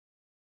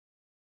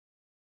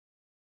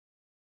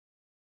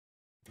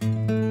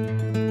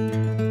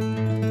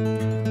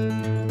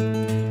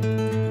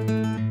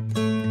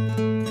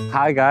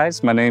Hi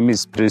guys, my name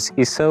is Bruce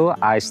Isso.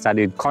 I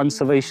studied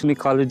conservation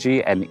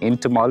ecology and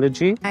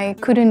entomology. I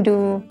couldn't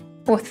do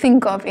or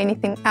think of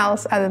anything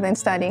else other than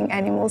studying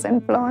animals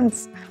and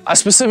plants. I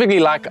specifically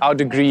like our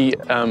degree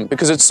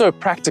because it's so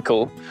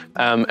practical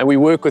and we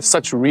work with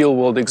such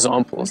real-world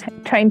examples.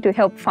 Trying to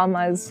help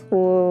farmers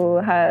who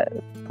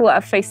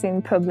are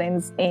facing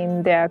problems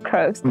in their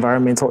crops.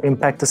 Environmental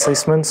impact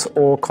assessments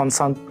or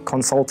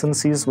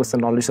consultancies with the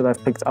knowledge that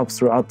I've picked up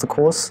throughout the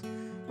course.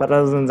 But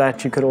other than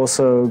that, you could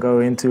also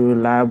go into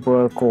lab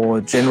work or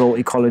general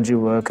ecology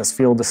work as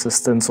field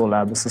assistants or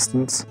lab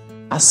assistants.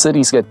 As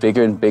cities get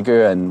bigger and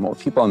bigger and more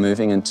people are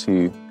moving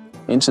into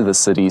the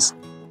cities,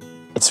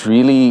 it's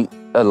really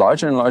a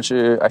larger and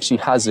larger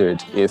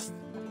hazard if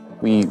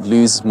we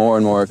lose more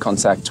and more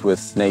contact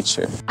with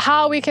nature.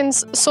 How we can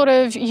sort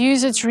of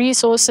use its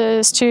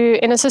resources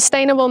in a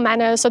sustainable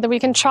manner so that we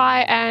can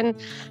try and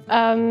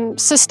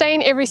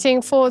sustain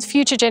everything for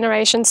future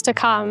generations to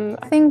come.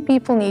 I think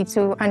people need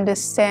to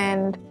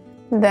understand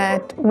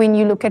that when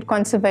you look at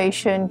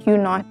conservation, you're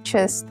not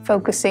just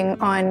focusing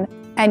on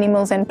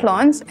animals and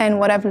plants. And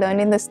what I've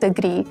learned in this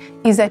degree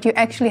is that you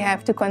actually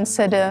have to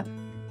consider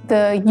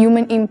the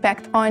human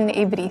impact on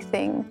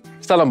everything.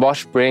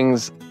 Stellenbosch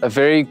brings a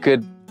very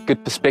good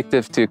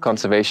perspective to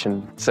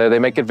conservation. So they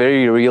make it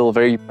very real,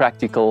 very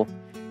practical.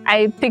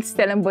 I picked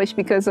Stellenbosch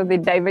because of the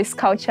diverse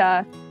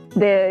culture,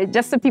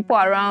 just the people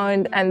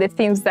around and the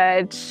things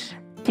that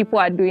people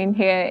are doing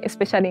here,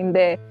 especially in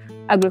the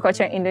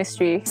agriculture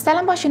industry.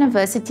 Stellenbosch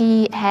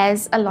University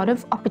has a lot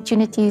of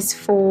opportunities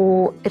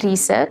for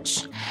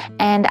research,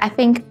 and I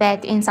think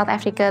that in South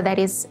Africa there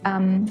is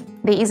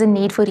a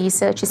need for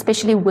research,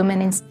 especially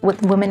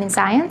with women in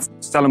science.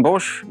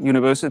 Stellenbosch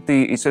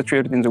University is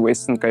situated in the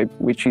Western Cape,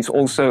 which is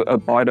also a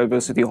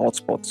biodiversity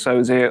hotspot.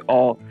 So there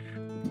are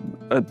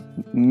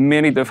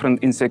many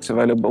different insects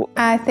available.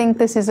 I think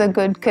this is a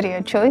good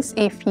career choice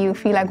if you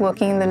feel like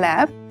working in the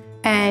lab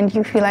and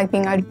you feel like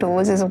being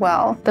outdoors as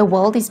well. The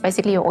world is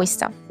basically your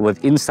oyster.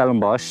 Within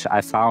Stellenbosch, I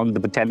found the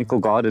botanical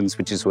gardens,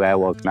 which is where I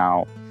work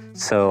now.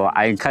 So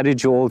I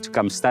encourage you all to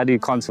come study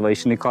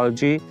conservation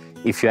ecology.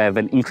 If you have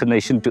an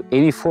inclination to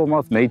any form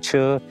of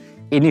nature,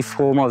 any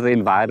form of the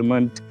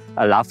environment,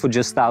 a love for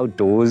just the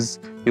outdoors,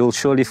 you'll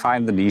surely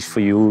find the niche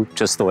for you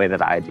just the way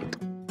that I did.